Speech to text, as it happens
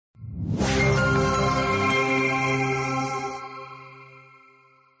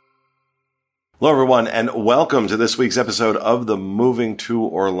Hello, everyone, and welcome to this week's episode of the Moving to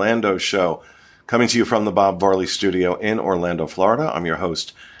Orlando show. Coming to you from the Bob Varley studio in Orlando, Florida. I'm your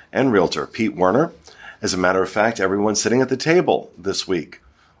host and realtor, Pete Werner. As a matter of fact, everyone sitting at the table this week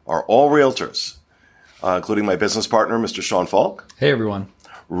are all realtors, including my business partner, Mr. Sean Falk. Hey, everyone.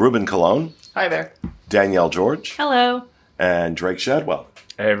 Ruben Colon. Hi there. Danielle George. Hello. And Drake Shadwell.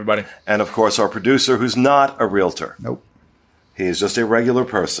 Hey, everybody. And, of course, our producer, who's not a realtor. Nope. He is just a regular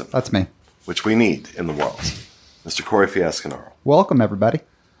person. That's me. Which we need in the world. Mr. Corey Fiasconaro. Welcome, everybody.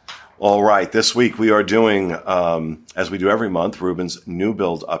 All right. This week we are doing, as we do every month, Ruben's new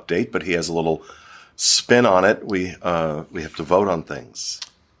build update, but he has a little spin on it. We have to vote on things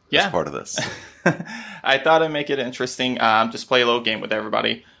as part of this. I thought I'd make it interesting, just play a little game with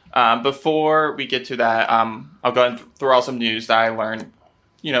everybody. Before we get to that, I'll go and throw out some news that I learned,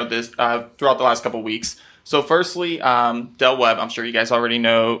 this throughout the last couple of weeks. So firstly, Del Webb, I'm sure you guys already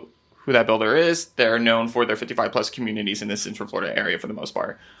know who that builder is. They're known for their 55 plus communities in the Central Florida area for the most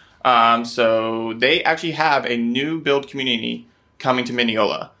part. So they actually have a new build community coming to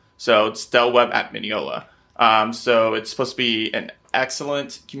Mineola. So it's Del Webb at Mineola. So it's supposed to be an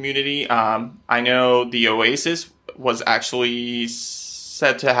excellent community. I know the Oasis was actually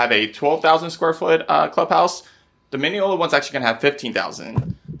said to have a 12,000 square foot clubhouse. The Mineola one's actually going to have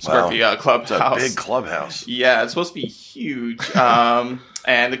 15,000 square feet clubhouse. It's a big clubhouse. Yeah, it's supposed to be huge.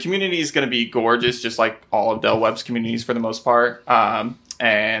 And the community is going to be gorgeous, just like all of Del Webb's communities for the most part.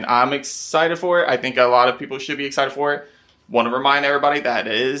 And I'm excited for it. I think a lot of people should be excited for it. Want to remind everybody that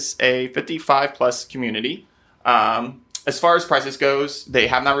it is a 55 plus community. As far as prices goes, they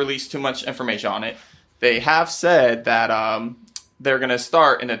have not released too much information on it. They have said that they're going to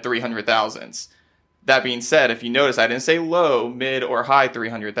start in the 300,000s. That being said, if you notice, I didn't say low, mid, or high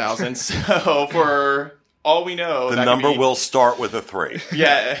 300,000. So for all we know, the number will start with a 3.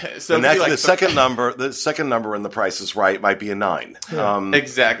 Yeah. So the second number in the Price is Right might be a 9.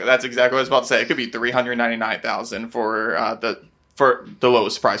 Exactly. That's exactly what I was about to say. It could be 399,000 for the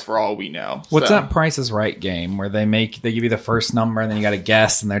lowest price for all we know. What's that Price is Right game where they give you the first number and then you got to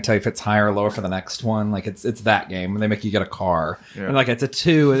guess and they tell you if it's higher or lower for the next one? Like it's that game where they make you get a car. Yeah. And like it's a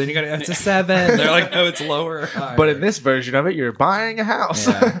 2 and then it's a 7. They're like, no, it's lower. But in this version of it, you're buying a house.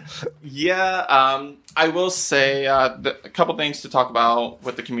 Yeah. I will say a couple things to talk about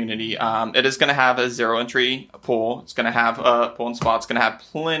with the community. It is going to have a zero entry pool. It's going to have a pool and spa. It's going to have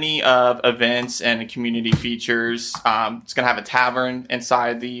plenty of events and community features. It's going to have a tavern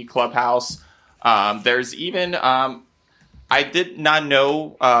inside the clubhouse. There's even I did not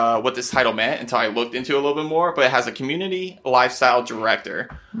know what this title meant until I looked into it a little bit more, but it has a community lifestyle director.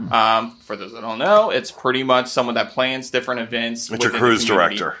 For those that don't know, it's pretty much someone that plans different events. It's a cruise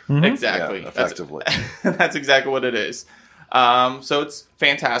director. Mm-hmm. Exactly. Yeah, effectively. That's exactly what it is. So it's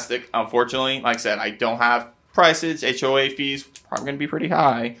fantastic. Unfortunately, like I said, I don't have prices. HOA fees probably going to be pretty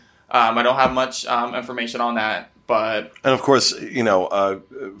high. I don't have much information on that. And of course,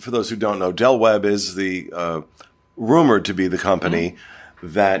 for those who don't know, Del Webb is the rumored to be the company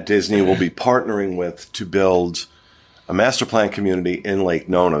that Disney will be partnering with to build a master plan community in Lake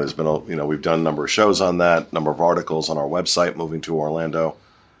Nona. There's been we've done a number of shows on that, number of articles on our website,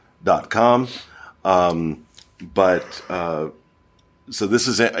 movingtoorlando.com. So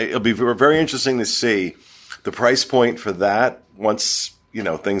this it'll be very interesting to see the price point for that once,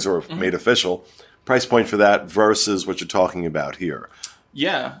 things are made official. Price point for that versus what you're talking about here.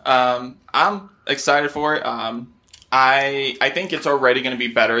 Yeah, I'm excited for it. I think it's already going to be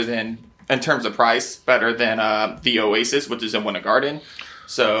better than, in terms of price, better than the Oasis, which is in Winter Garden.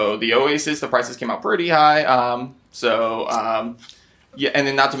 So the Oasis, the prices came out pretty high. Yeah, and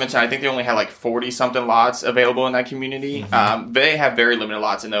then not to mention, I think they only had like 40-something lots available in that community. Mm-hmm. They have very limited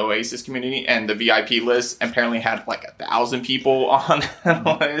lots in the Oasis community, and the VIP list apparently had like 1,000 people on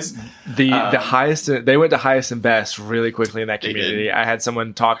the list. The highest, they went to highest and best really quickly in that community. I had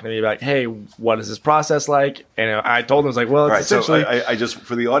someone talking to me about, hey, what is this process like? And I told them, I was like, well, it's essentially... So I just,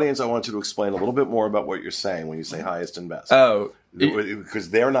 for the audience, I want you to explain a little bit more about what you're saying when you say highest and best. Oh, because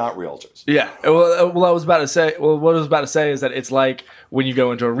they're not realtors. Yeah. Well, what I was about to say is that it's like when you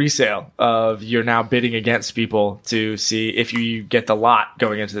go into a resale of you're now bidding against people to see if you get the lot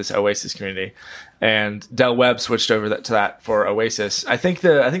going into this Oasis community. And Del Webb switched over to that for Oasis. I think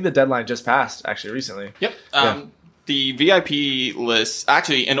the deadline just passed actually recently. Yep. The VIP list,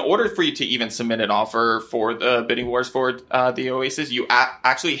 actually, in order for you to even submit an offer for the bidding wars for the Oasis, you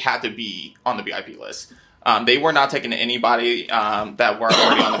actually had to be on the VIP list. They were not taking anybody that weren't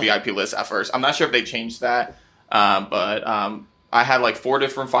already on the VIP list at first. I'm not sure if they changed that, but I had like 5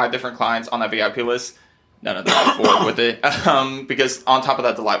 different clients on that VIP list. none of them went forward with it because on top of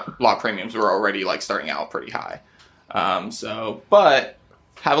that, the lot premiums were already like starting out pretty high. But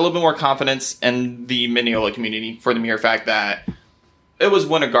have a little bit more confidence in the Mineola community for the mere fact that it was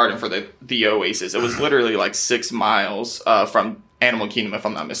Winter Garden for the Oasis. It was literally like 6 miles from Animal Kingdom, if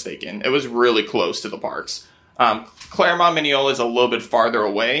I'm not mistaken. It was really close to the parks. Claremont Mineola is a little bit farther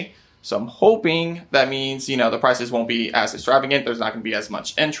away, so I'm hoping that means, the prices won't be as extravagant. There's not going to be as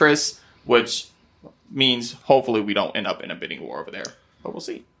much interest, which means hopefully we don't end up in a bidding war over there. But we'll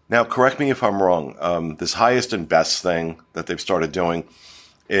see. Now, correct me if I'm wrong. This highest and best thing that they've started doing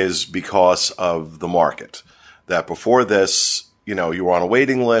is because of the market. That before this, you were on a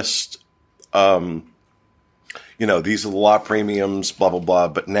waiting list. These are the lot premiums, blah, blah, blah.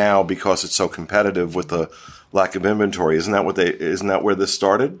 But now, because it's so competitive with the lack of inventory, isn't that where this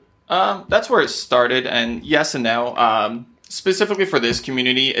started? That's where it started, and yes and no. Specifically for this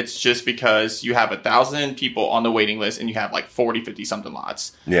community, it's just because you have 1,000 people on the waiting list and you have like 40, 50 something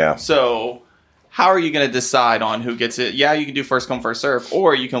lots. Yeah. So how are you going to decide on who gets it? Yeah, you can do first come, first serve,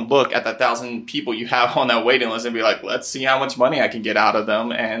 or you can look at the 1,000 people you have on that waiting list and be like, let's see how much money I can get out of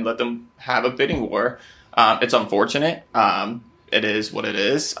them and let them have a bidding war. It's unfortunate. It is what it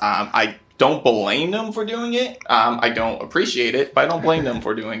is. I don't blame them for doing it. I don't appreciate it, but I don't blame them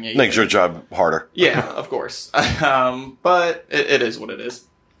for doing it. Makes your job harder. Yeah, of course. But it is what it is.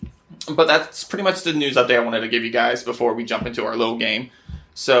 But that's pretty much the news update I wanted to give you guys before we jump into our little game.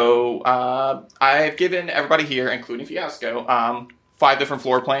 So I've given everybody here, including Fiasco, 5 different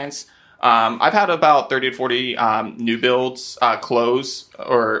floor plans. I've had about 30 to 40 new builds close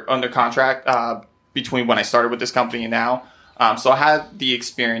or under contract between when I started with this company and now. So I had the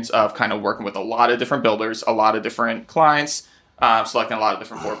experience of kind of working with a lot of different builders, a lot of different clients, selecting a lot of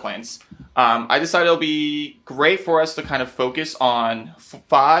different floor plans. I decided it'll be great for us to kind of focus on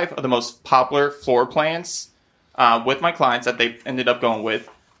 5 of the most popular floor plans with my clients that they ended up going with,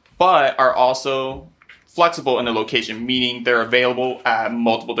 but are also flexible in the location, meaning they're available at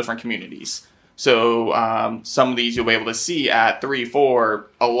multiple different communities. So some of these you'll be able to see at 3, 4,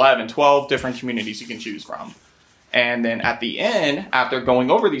 11, 12 different communities you can choose from. And then at the end, after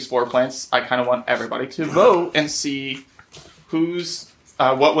going over these floor plans, I kind of want everybody to vote and see who's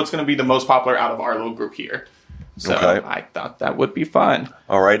what's going to be the most popular out of our little group here. So okay. I thought that would be fun.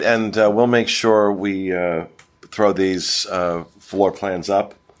 All right, and we'll make sure we throw these floor plans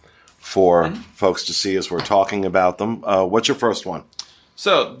up for folks to see as we're talking about them. What's your first one?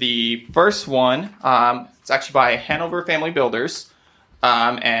 So the first one, it's actually by Hanover Family Builders,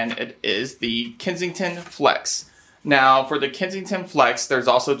 and it is the Kensington Flex. Now, for the Kensington Flex, there's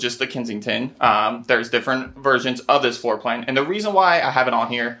also just the Kensington. There's different versions of this floor plan. And the reason why I have it on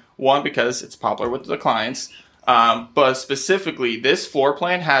here, one, because it's popular with the clients, but specifically, this floor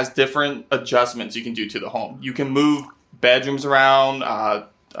plan has different adjustments you can do to the home. You can move bedrooms around.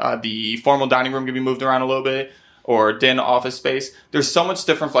 The formal dining room can be moved around a little bit, or den office space. There's so much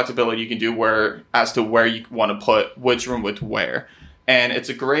different flexibility you can do as to where you want to put which room with where. And it's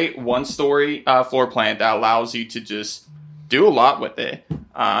a great one-story floor plan that allows you to just do a lot with it.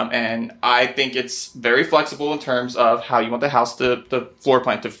 And I think it's very flexible in terms of how you want the house, the floor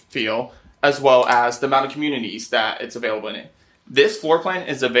plan to feel, as well as the amount of communities that it's available in. This floor plan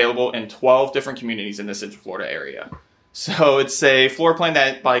is available in 12 different communities in the Central Florida area. So it's a floor plan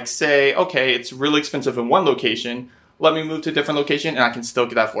that, okay, it's really expensive in one location. Let me move to a different location, and I can still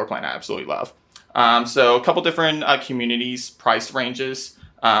get that floor plan I absolutely love. So a couple different communities, price ranges.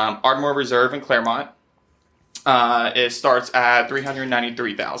 Ardmore Reserve in Claremont, it starts at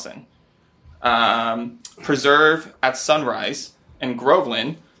 $393,000. Preserve at Sunrise in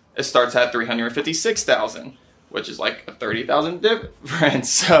Groveland, it starts at $356,000, which is like a $30,000 difference.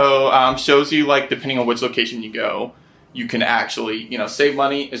 So shows you depending on which location you go, you can actually save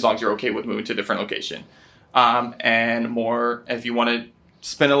money as long as you're okay with moving to a different location. And more if you want to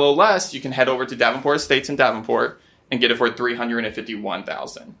spend a little less, you can head over to Davenport Estates in Davenport and get it for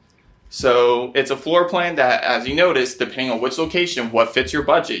 $351,000. So it's a floor plan that, as you notice, depending on which location, what fits your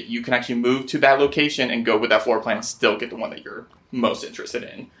budget, you can actually move to that location and go with that floor plan and still get the one that you're most interested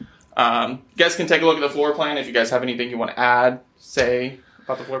in. You guys can take a look at the floor plan. If you guys have anything you want to add, say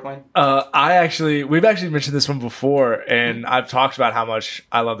about the floor plan. We've actually mentioned this one before, and I've talked about how much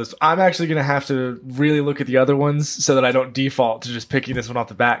I love this. I'm actually going to have to really look at the other ones so that I don't default to just picking this one off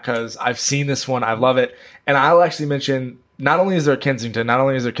the bat, because I've seen this one. I love it. And I'll actually mention not only is there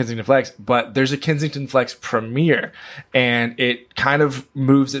Kensington Flex, but there's a Kensington Flex Premier, and it kind of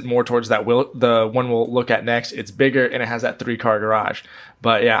moves it more towards that. The one we'll look at next. It's bigger and it has that 3-car garage.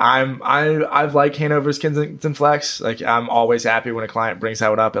 But yeah, I've liked Hanover's Kensington Flex. Like, I'm always happy when a client brings that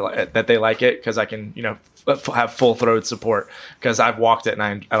one up that they like it, because I can have full throated support because I've walked it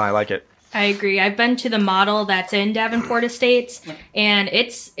and I like it. I agree. I've been to the model that's in Davenport Estates, and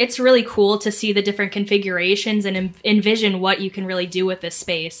it's really cool to see the different configurations and envision what you can really do with this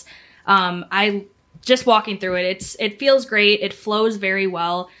space. I just walking through it, it feels great. It flows very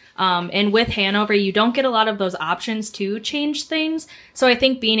well. And with Hanover, you don't get a lot of those options to change things. So I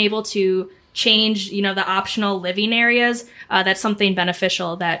think being able to change, the optional living areas, that's something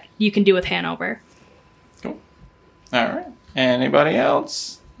beneficial that you can do with Hanover. Cool. All right. Anybody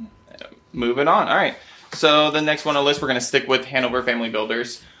else? Moving on. All right. So the next one on the list, we're going to stick with Hanover Family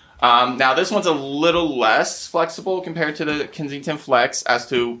Builders. Now, this one's a little less flexible compared to the Kensington Flex as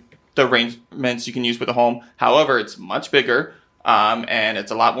to the arrangements you can use with the home. However, it's much bigger, and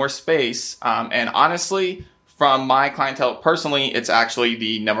it's a lot more space. And honestly, from my clientele personally, it's actually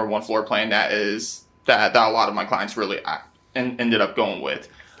the number one floor plan that a lot of my clients really ended up going with.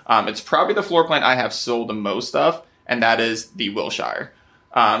 It's probably the floor plan I have sold the most of, and that is the Wilshire.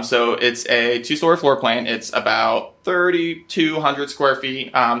 So it's a 2-story floor plan. It's about 3,200 square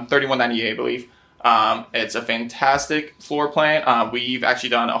feet, 3,198, I believe. It's a fantastic floor plan. We've actually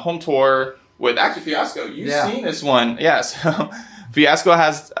done a home tour with Fiasco. You've seen this one. Yeah. So Fiasco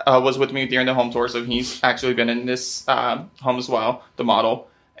was with me during the home tour. So he's actually been in this, home as well, the model.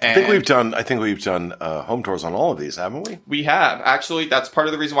 And I think we've done home tours on all of these, haven't we? We have. Actually, that's part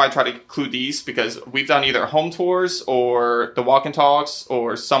of the reason why I try to include these, because we've done either home tours or the walk and talks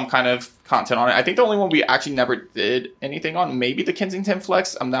or some kind of content on it. I think the only one we actually never did anything on, maybe the Kensington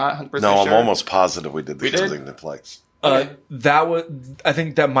Flex. I'm not 100% sure. No, I'm almost positive we did the Kensington Flex. I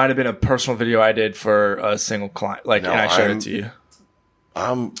think that might have been a personal video I did for a single client. And I showed it to you.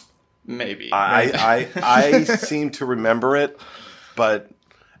 Maybe. I seem to remember it, but...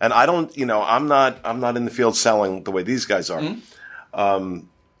 And I don't, I'm not in the field selling the way these guys are. Mm-hmm.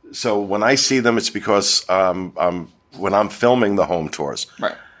 So when I see them, it's because when I'm filming the home tours.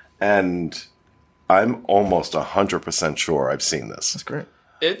 Right. And I'm almost 100% sure I've seen this. That's great.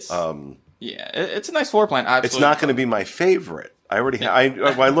 It's it's a nice floor plan. Absolutely. It's not going to be my favorite. I already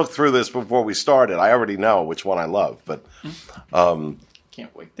I looked through this before we started. I already know which one I love, but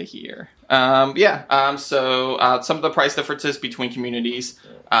can't wait to hear. So some of the price differences between communities.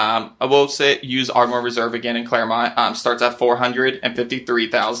 I will say use Ardmore Reserve again in Claremont. Starts at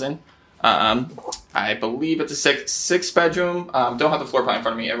 $453,000. I believe it's a six bedroom. Don't have the floor plan in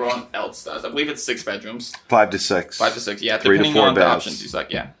front of me. Everyone else does. I believe it's 6 bedrooms. 5 to 6. 5 to 6. Yeah, 3 depending to 4 on the beds. options. He's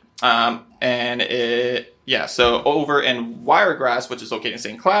like, So over in Wiregrass, which is located in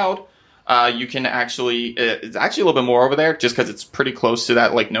St. Cloud. You can actually, it's actually a little bit more over there just because it's pretty close to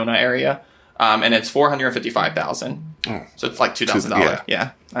that Lake Nona area. And it's $455,000. So it's like $2,000.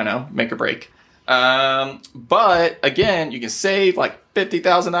 Yeah, I know. Make or break. But again, you can save like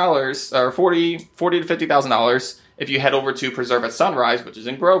 $50,000 or $40 to $50,000 if you head over to Preserve at Sunrise, which is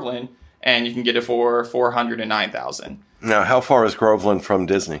in Groveland, and you can get it for $409,000. Now, how far is Groveland from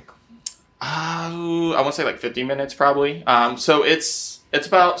Disney? I want to say like 50 minutes probably. So it's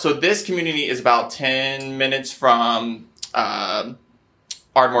about, so this community is about 10 minutes from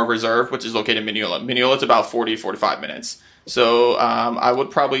Ardmore Reserve, which is located in Mineola. Mineola's about 45 minutes. So I would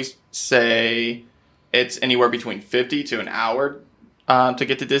probably say it's anywhere between 50 to an hour to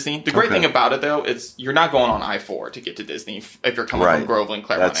get to Disney. The great thing about it, though, is you're not going on I-4 to get to Disney if you're coming from Groveland,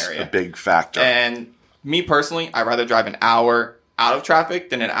 Claremont area. That's a big factor. And me personally, I'd rather drive an hour out of traffic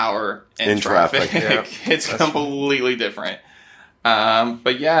than an hour in traffic. Yeah. It's completely different.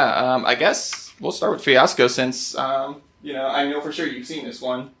 I guess we'll start with Fiasco since, I know for sure you've seen this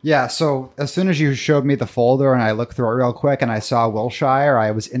one. Yeah, so as soon as you showed me the folder and I looked through it real quick and I saw Wilshire,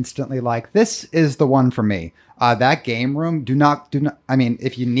 I was instantly like, this is the one for me. That game room, do not, I mean,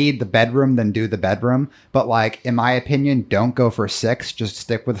 if you need the bedroom, then do the bedroom. But in my opinion, don't go for 6, just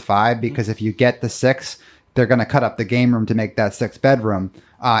stick with 5, because if you get the 6, they're going to cut up the game room to make that 6th bedroom.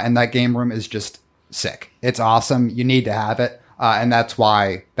 And that game room is just sick. It's awesome. You need to have it. And that's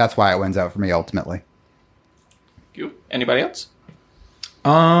why it wins out for me ultimately. You? Anybody else?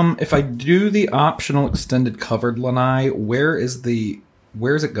 If I do the optional extended covered lanai, where is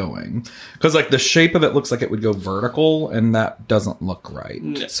it going? Because the shape of it looks like it would go vertical, and that doesn't look right.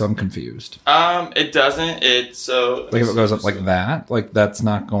 No. So I'm confused. It doesn't. If it goes up like that, that's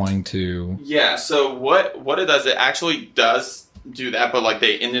not going to. Yeah. So what it does? It actually does do that, but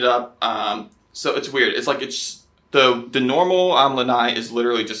they ended up. So it's weird. It's the normal lanai is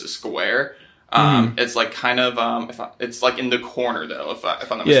literally just a square. It's like kind of it's like in the corner though, if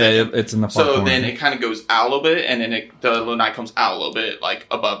I'm not mistaken. Yeah, it's in the far so corner. then it kind of goes out a little bit, and then the lanai comes out a little bit, like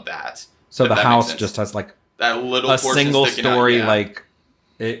above that. So if the that makes house sense. just has like that little a portion single sticking out, story, yeah. like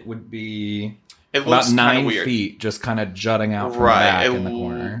it would be It about looks kinda 9 weird. feet, just kind of jutting out from Right, the back it, in the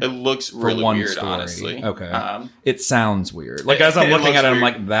corner. it looks for really one weird, story. honestly. Okay. It sounds weird. Like It- as I'm it looking looks at it, I'm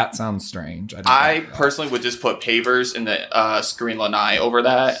weird. like, that sounds strange. didn't I like that. personally would just put pavers in the screen lanai over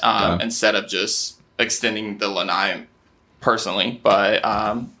that instead of just extending the lanai personally. But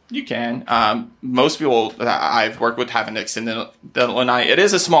you can. Most people that I've worked with haven't extended the lanai. It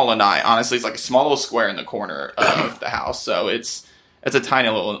is a small lanai. Honestly, it's like a small little square in the corner of the house. So it's a tiny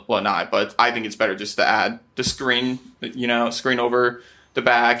little lanai. But I think it's better just to add the screen, screen over the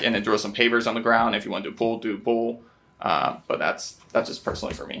back and then throw some pavers on the ground. If you want to do a pool. But that's just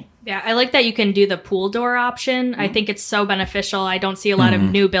personally for me. Yeah, I like that you can do the pool door option. I think it's so beneficial. I don't see a lot of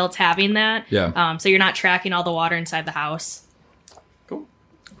new builds having that. Yeah. So you're not tracking all the water inside the house. Cool.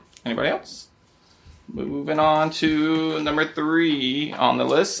 Anybody else? Moving on to number 3 on the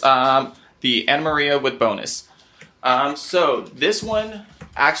list, the Anna Maria with bonus. So this one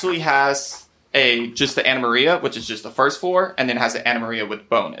actually has just the Anna Maria, which is just the first floor, and then has the Anna Maria with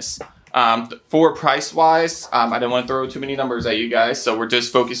bonus. For price wise, I didn't want to throw too many numbers at you guys, so we're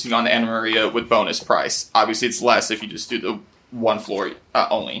just focusing on the Anna Maria with bonus price. Obviously, it's less if you just do the one floor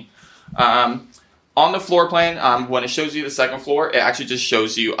only. On the floor plan, when it shows you the second floor, it actually just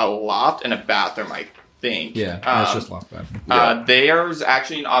shows you a loft and a bathroom, I think. Yeah, it's just loft bathroom. There's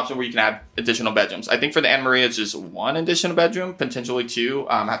actually an option where you can add additional bedrooms. I think for the Anna Maria, it's just 1 additional bedroom, potentially 2.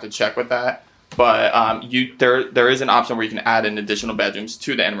 I have to check with that. But there is an option where you can add in additional bedrooms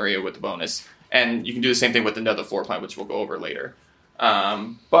to the Anna Maria with the bonus. And you can do the same thing with another floor plan, which we'll go over later.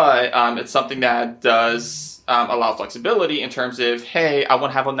 But it's something that does allow flexibility in terms of, hey, I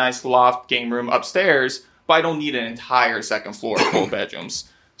want to have a nice loft game room upstairs, but I don't need an entire second floor full of bedrooms.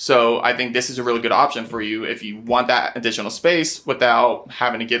 So I think this is a really good option for you if you want that additional space without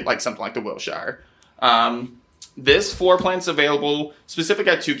having to get like something like the Wilshire. This floor plan is available specific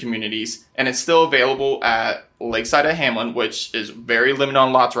at 2 communities, and it's still available at Lakeside at Hamlin, which is very limited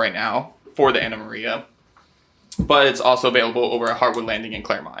on lots right now for the Anna Maria. But it's also available over at Hardwood Landing in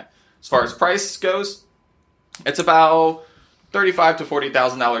Claremont. As far as price goes, it's about $35,000 to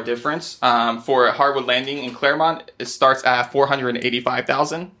 $40,000 difference. For Hardwood Landing in Claremont, it starts at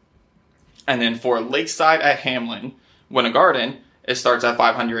 $485,000, and then for Lakeside at Hamlin, Winter Garden, it starts at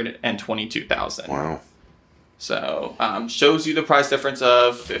 $522,000. Wow. So, shows you the price difference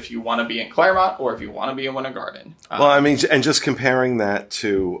of if you want to be in Claremont or if you want to be in Winter Garden. Well, I mean, and just comparing that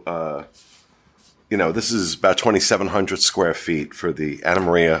to, this is about 2,700 square feet for the Anna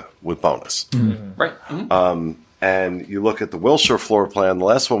Maria with bonus. Right. Mm-hmm. And you look at the Wilshire floor plan, the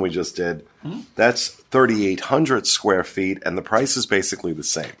last one we just did, that's 3,800 square feet, and the price is basically the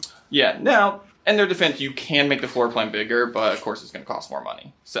same. Yeah. Now, in their defense, you can make the floor plan bigger, but of course it's going to cost more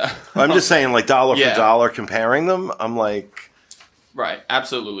money. So I'm just saying, like, dollar Yeah. for dollar comparing them, I'm like, right,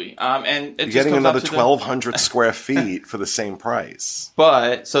 absolutely. And it you're just getting comes up another to 1,200 square feet for the same price.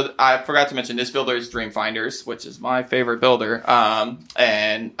 But so I forgot to mention this builder is Dreamfinders, which is my favorite builder.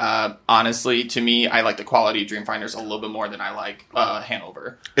 And honestly, to me, I like the quality of Dreamfinders a little bit more than I like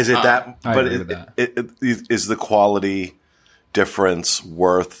Hanover. Is it that? I But agree with that. Is the quality difference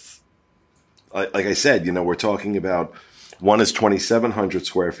worth? Like I said, we're talking about one is 2,700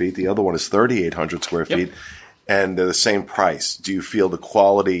 square feet, the other one is 3,800 square Yep. feet, and they're the same price. Do you feel the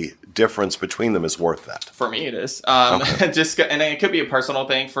quality difference between them is worth that? For me, it is. And it could be a personal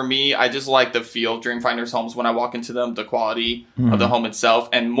thing. For me, I just like the feel of Dreamfinders homes when I walk into them, the quality of the home itself,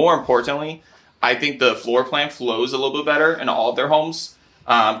 and more importantly, I think the floor plan flows a little bit better in all of their homes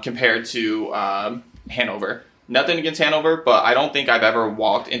compared to Hanover. Nothing against Hanover, but I don't think I've ever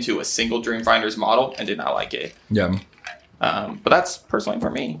walked into a single Dreamfinders model and did not like it. Yeah. But that's personally for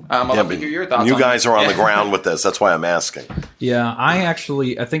me. I'd love to hear your thoughts. You on guys it. are on Yeah. the ground with this. That's why I'm asking. Yeah, I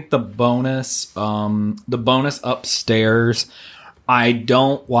think the bonus upstairs, I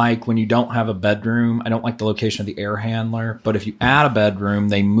don't like when you don't have a bedroom. I don't like the location of the air handler. But if you add a bedroom,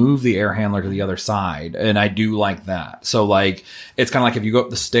 they move the air handler to the other side. And I do like that. So like, it's kind of like if you go up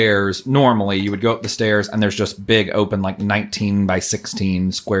the stairs, normally you would go up the stairs and there's just big open, like 19 by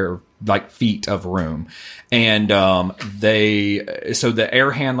 16 square feet of room. And so the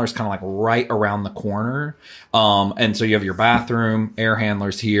air handler is kind of like right around the corner. And so you have your bathroom, air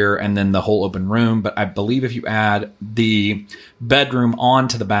handlers here, and then the whole open room. But I believe if you add the bedroom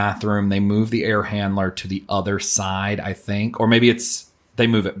onto the bathroom, they move the air handler to the other side, I think. Or maybe they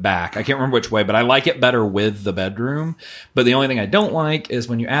move it back. I can't remember which way, but I like it better with the bedroom. But the only thing I don't like is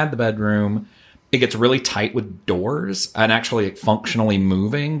when you add the bedroom, it gets really tight with doors and actually functionally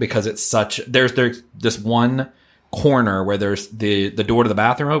moving, because it's such, there's this one corner where there's the door to the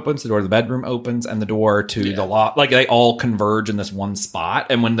bathroom opens, the door to the bedroom opens, and the door to the loft. Like, they all converge in this one spot.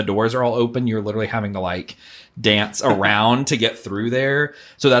 And when the doors are all open, you're literally having to like dance around to get through there.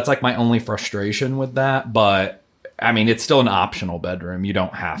 So that's like my only frustration with that. But I mean, it's still an optional bedroom. You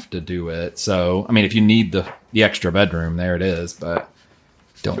don't have to do it. So, I mean, if you need the extra bedroom, there it is. But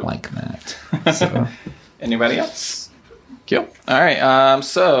don't like that. So, Anybody else? Cool. All right.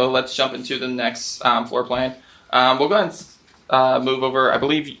 So let's jump into the next floor plan. We'll go ahead and move over. I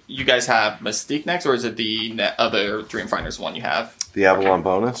believe you guys have Mystique next, or is it the other Dreamfinders one you have? The Avalon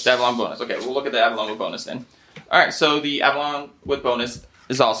bonus? The Avalon bonus. Okay, we'll look at the Avalon with bonus then. All right, so the Avalon with bonus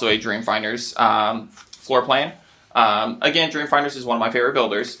is also a Dreamfinders floor plan. Again, Dreamfinders is one of my favorite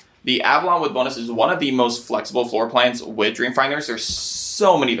builders. The Avalon with bonus is one of the most flexible floor plans with Dreamfinders. There's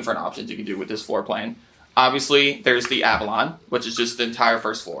so many different options you can do with this floor plan. Obviously, there's the Avalon, which is just the entire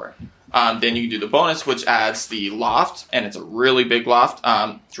first floor. Then you can do the bonus, which adds the loft, and it's a really big loft.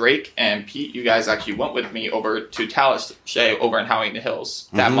 Drake and Pete, you guys actually went with me over to Talashe over in Howling the Hills.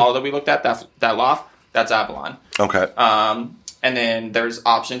 That model that we looked at, that loft, that's Avalon. Okay. And then there's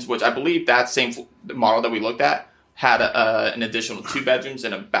options, which I believe that same model that we looked at had an additional 2 bedrooms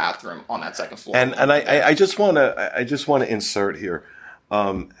and a bathroom on that second floor. And I just want to insert here.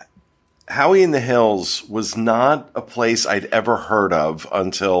 Howie in the Hills was not a place I'd ever heard of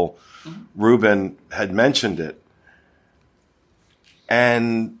until Ruben had mentioned it.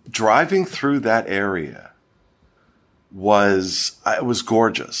 And driving through that area was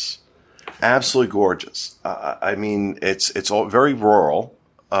gorgeous, absolutely gorgeous. I mean, it's all very rural,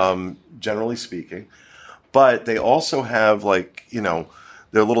 generally speaking, but they also have, like, you know,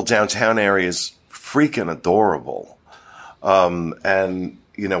 their little downtown area is freaking adorable. And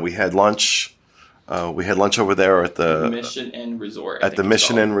you know, we had lunch. We had lunch over there at the Mission Inn Resort. At the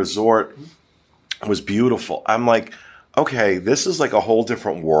Mission Inn Resort. It was beautiful. I'm like, okay, this is like a whole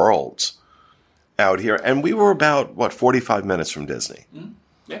different world out here. And we were about 45 minutes from Disney.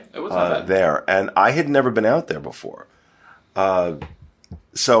 Yeah, it was not bad. There, and I had never been out there before.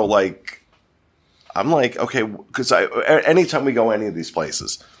 So like, I'm like, okay, because anytime we go any of these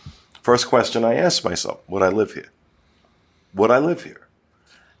places, first question I ask myself: would I live here? Would I live here?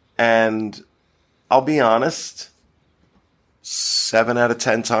 And I'll be honest, 7 out of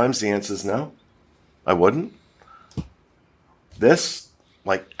 10 times the answer is no. I wouldn't. This,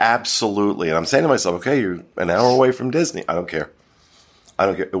 like, absolutely. And I'm saying to myself, okay, you're an hour away from Disney. I don't care. I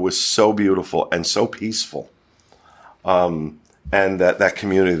don't care. It was so beautiful and so peaceful. And that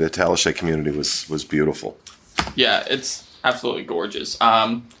community, the Talashe community, was beautiful. Yeah, it's absolutely gorgeous.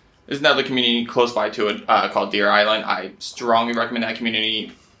 There's another community close by to it called Deer Island. I strongly recommend that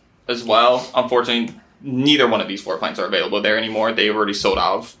community as well. Unfortunately, neither one of these floor plans are available there anymore. They've already sold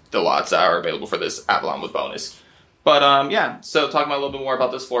out of the lots that are available for this Avalon with bonus. But yeah, so talking about a little bit more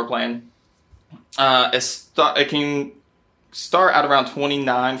about this floor plan. It can start at around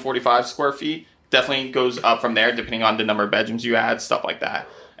 2945 square feet. Definitely goes up from there depending on the number of bedrooms you add, stuff like that.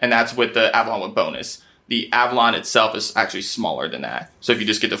 And that's with the Avalon with bonus. The Avalon itself is actually smaller than that. So if you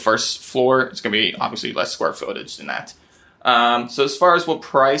just get the first floor, it's going to be obviously less square footage than that. So as far as what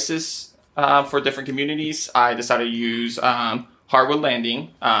prices for different communities, I decided to use Hardwood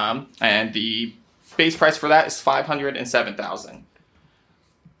Landing, and the base price for that is $507,000.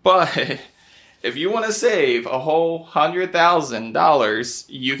 But if you want to save a whole $100,000,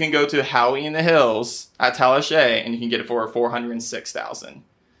 you can go to Howie in the Hills at Talashe, and you can get it for $406,000.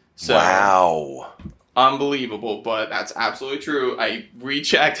 So, wow. Unbelievable, but that's absolutely true. I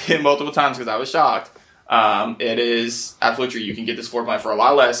rechecked it multiple times because I was shocked. It is absolutely true. You can get this floor plan for a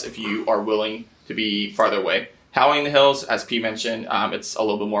lot less if you are willing to be farther away. Howie in the Hills, as Pete mentioned, it's a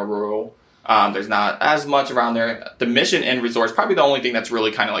little bit more rural. There's not as much around there. The Mission Inn Resort is probably the only thing that's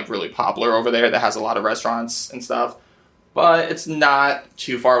really kind of like really popular over there that has a lot of restaurants and stuff. But it's not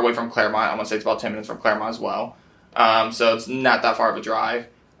too far away from Claremont. I want to say it's about 10 minutes from Claremont as well. So it's not that far of a drive.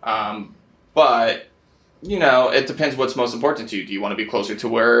 But, you know, it depends what's most important to you. Do you want to be closer to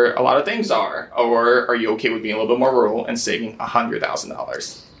where a lot of things are? Or are you okay with being a little bit more rural and saving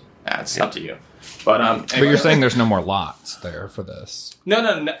 $100,000? That's up to you. But anyway. But you're saying there's no more lots there for this?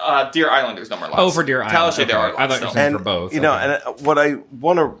 No. Deer Island, there's no more lots. Oh, for Deer Island. Talashe, there are lots. I thought you were saying for both. You know, and what I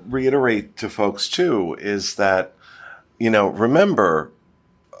want to reiterate to folks too is that, you know, remember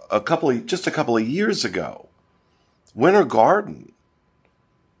just a couple of years ago, Winter Garden,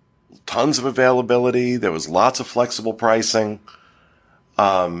 tons of availability. There was lots of flexible pricing.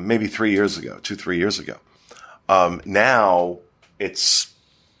 maybe 3 years ago, 3 years ago. Now it's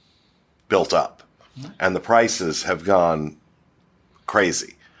built up, and the prices have gone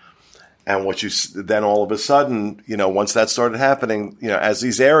crazy. And then all of a sudden, once that started happening, as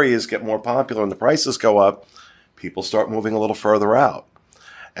these areas get more popular and the prices go up, people start moving a little further out.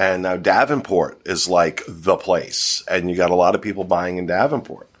 And now Davenport is like the place, and you got a lot of people buying in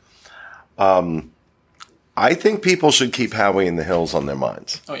Davenport. I think people should keep Howie in the Hills on their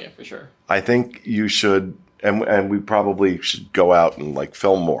minds. Oh yeah, for sure. I think you should, and we probably should go out and like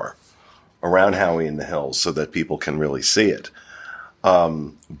film more around Howie in the Hills so that people can really see it.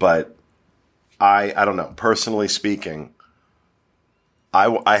 But I don't know. Personally speaking,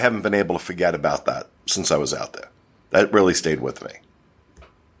 I haven't been able to forget about that since I was out there. That really stayed with me.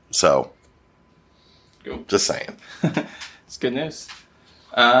 So, cool. Just saying. It's good news.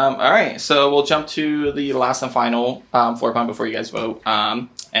 All right, so we'll jump to the last and final floor plan before you guys vote,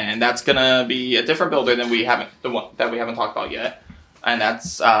 and that's gonna be a different builder than we haven't talked about yet, and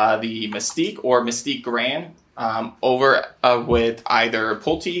that's the Mystique or Mystique Grand over with either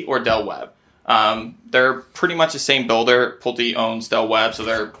Pulte or Del Webb. They're pretty much the same builder. Pulte owns Del Webb, so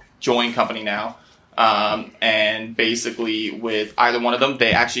they're joint company now. And basically with either one of them,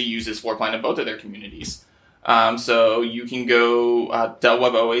 they actually use this floor plan in both of their communities. So you can go, Del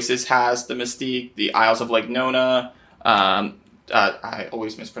Webb Oasis has the Mystique, the Isles of Lake Nona, I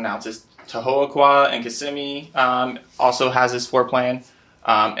always mispronounce this, Tohoakwa and Kissimmee, also has this floor plan,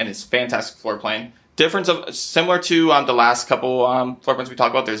 and it's a fantastic floor plan. Difference of similar to the last couple floor plans we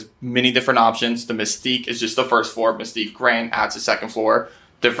talked about. There's many different options. The Mystique is just the first floor. Mystique Grand adds a second floor.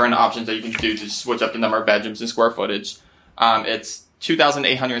 Different options that you can do to switch up the number of bedrooms and square footage. It's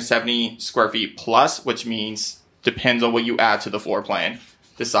 2,870 square feet plus, which means depends on what you add to the floor plan,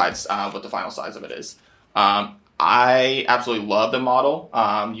 decides what the final size of it is. I absolutely love the model.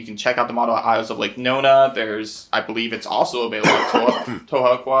 You can check out the model at Isles of Lake Nona. I believe it's also available at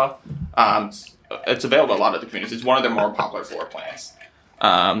Tohoakwa. It's available at a lot of the communities. It's one of their more popular floor plans.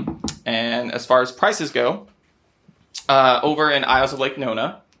 And as far as prices go, over in Isles of Lake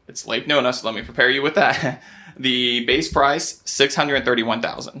Nona, it's Lake Nona, so let me prepare you with that. The base price,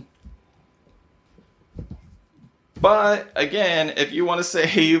 $631,000. But again, if you want to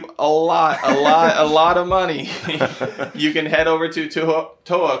save a lot of money, you can head over to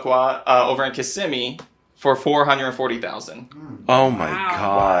Tohoakwa over in Kissimmee for $440,000. Oh my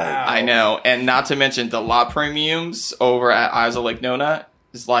God! Wow. I know, and not to mention the lot premiums over at Isles of Lake Nona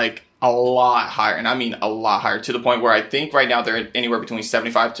is like a lot higher, and I mean a lot higher, to the point where I think right now they're anywhere between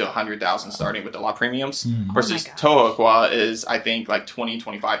 $75,000 to $100,000 starting with the lot premiums, versus Tohoakwa is I think like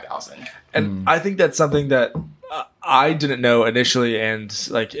 $20,000-$25,000. And I think that's something that I didn't know initially, and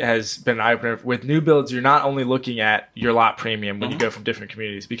like has been an eye opener. With new builds, you're not only looking at your lot premium when you go from different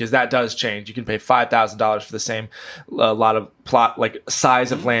communities, because that does change. You can pay $5,000 for the same lot of plot, like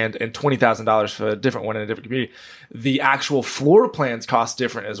size of land, and $20,000 for a different one in a different community. The actual floor plans cost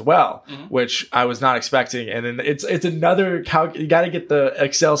different as well, which I was not expecting. And then it's another you got to get the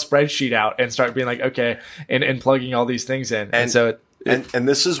Excel spreadsheet out and start being like, okay, and plugging all these things in. And so and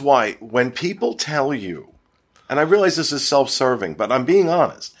this is why when people tell you, and I realize this is self-serving, but I'm being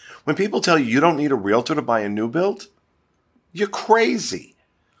honest. When people tell you you don't need a realtor to buy a new build, you're crazy.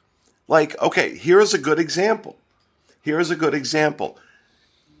 Like, okay, here's a good example.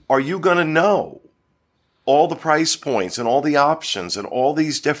 Are you going to know all the price points and all the options and all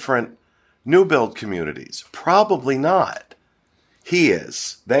these different new build communities? Probably not. He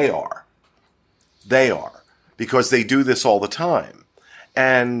is. They are. Because they do this all the time.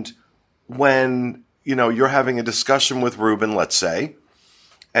 And when you're having a discussion with Ruben, let's say,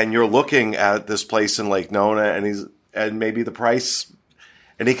 and you're looking at this place in Lake Nona, and maybe the price,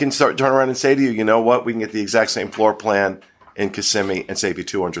 and he can turn around and say to you, you know what, we can get the exact same floor plan in Kissimmee and save you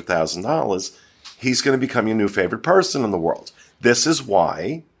 $200,000. He's going to become your new favorite person in the world. This is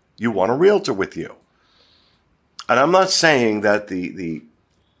why you want a realtor with you. And I'm not saying that the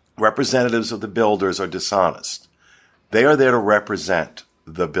representatives of the builders are dishonest. They are there to represent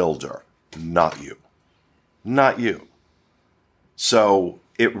the builder, not you. Not you. So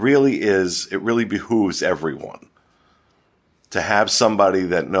it really behooves everyone to have somebody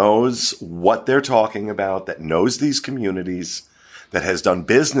that knows what they're talking about, that knows these communities, that has done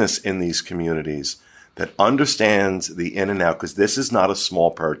business in these communities, that understands the in and out, because this is not a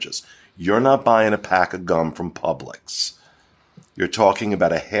small purchase. You're not buying a pack of gum from Publix. You're talking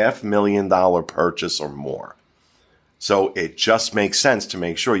about a $500,000 purchase or more. So it just makes sense to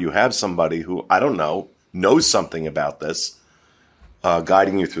make sure you have somebody who, I don't know, knows something about this,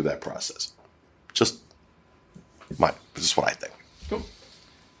 guiding you through that process. Just what I think. Cool.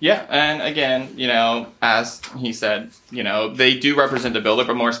 Yeah, and again, as he said, they do represent the builder,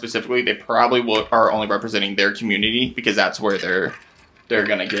 but more specifically, they probably are only representing their community because that's where they're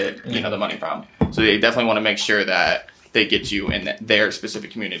going to get the money from. So they definitely want to make sure that they get you in their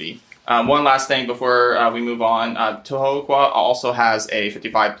specific community. One last thing before we move on, Tohoku also has a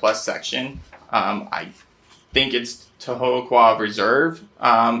 55 plus section. I think it's Tohoku Reserve,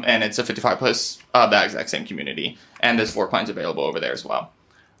 and it's a 55 plus that exact same community, and there's floor plans available over there as well.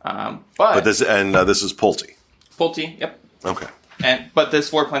 But this is Pulte. Pulte, yep. Okay. But there's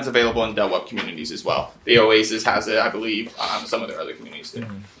floor plans available in Del Webb communities as well. The Oasis has it, I believe. Some of their other communities do.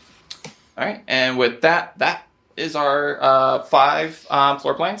 All right, and with that is our 5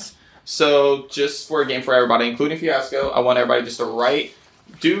 floor plans. So just for a game for everybody, including Fiasco, I want everybody just to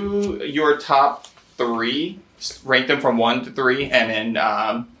do your top 3, rank them from 1 to 3, and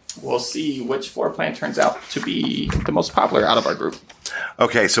then we'll see which floor plan turns out to be the most popular out of our group.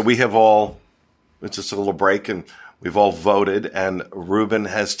 Okay, so we have it's just a little break, and we've all voted, and Ruben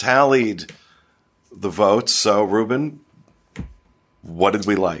has tallied the votes. So, Ruben, what did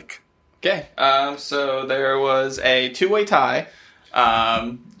we like? Okay, so there was a 2-way tie,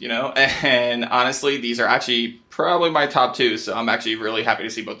 and honestly, these are actually probably my top 2, so I'm actually really happy to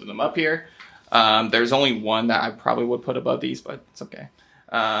see both of them up here. There's only one that I probably would put above these, but it's okay.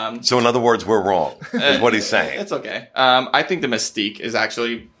 So in other words, we're wrong, is what he's saying. It's okay. I think the Mystique is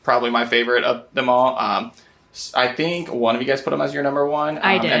actually probably my favorite of them all. I think one of you guys put them as your number 1.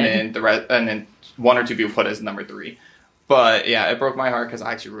 I did. And then 1 or 2 people put it as number 3. But yeah, it broke my heart because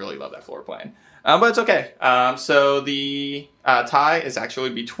I actually really love that floor plan. But it's okay. So the tie is actually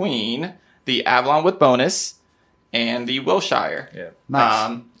between the Avalon with bonus and the Wilshire. Yeah.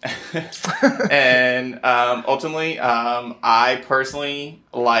 Nice. And ultimately, I personally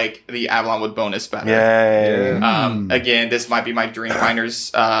like the Avalon with bonus better. Yay. Again, this might be my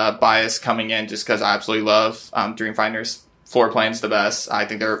Dreamfinders bias coming in just because I absolutely love Dreamfinders. Floor plan's the best. I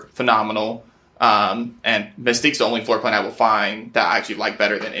think they're phenomenal. And Mystique's the only floor plan I will find that I actually like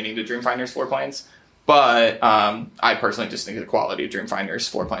better than any of the Dreamfinders floor plans. But I personally just think the quality of Dreamfinders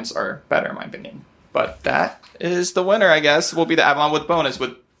floor plans are better in my opinion. But that is the winner, I guess, will be the Avalon with bonus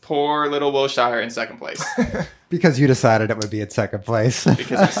with poor little Wilshire in second place. Because you decided it would be at second place.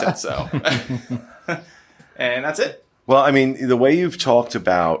 Because I said so. And that's it. Well, I mean, the way you've talked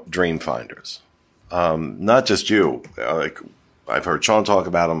about Dreamfinders, not just you, like I've heard Sean talk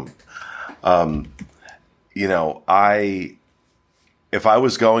about them. If I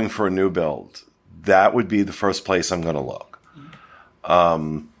was going for a new build, that would be the first place I'm going to look.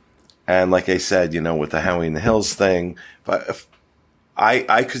 And like I said, with the Howie in the Hills thing, if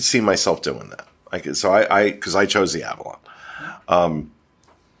I could see myself doing that. Because I chose the Avalon. And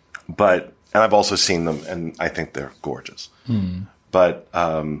I've also seen them, and I think they're gorgeous. But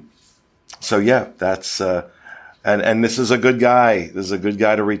so yeah, that's and this is a good guy. This is a good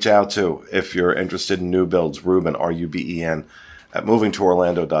guy to reach out to if you're interested in new builds. Ruben, RUBEN, at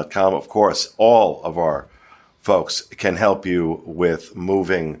movingtoorlando.com. Of course, all of our folks can help you with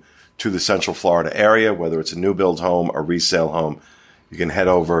moving to the Central Florida area, whether it's a new build home or resale home. You can head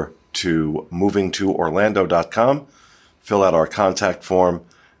over to movingtoorlando.com, fill out our contact form,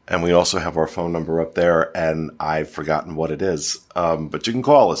 and we also have our phone number up there, and I've forgotten what it is. But you can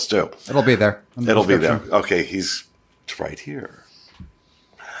call us, too. It'll be there. It'll be there. Okay, it's right here.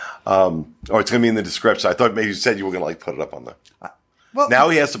 Or it's going to be in the description. I thought maybe you said you were going to put it up on the... Well, now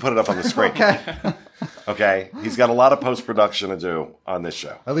he has to put it up on the screen. Okay. Okay? He's got a lot of post-production to do on this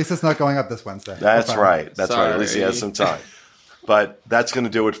show. At least it's not going up this Wednesday. That's right. That's Sorry. right. At least he has some time. But that's going to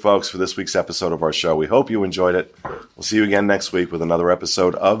do it, folks, for this week's episode of our show. We hope you enjoyed it. We'll see you again next week with another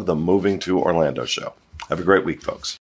episode of the Moving to Orlando show. Have a great week, folks.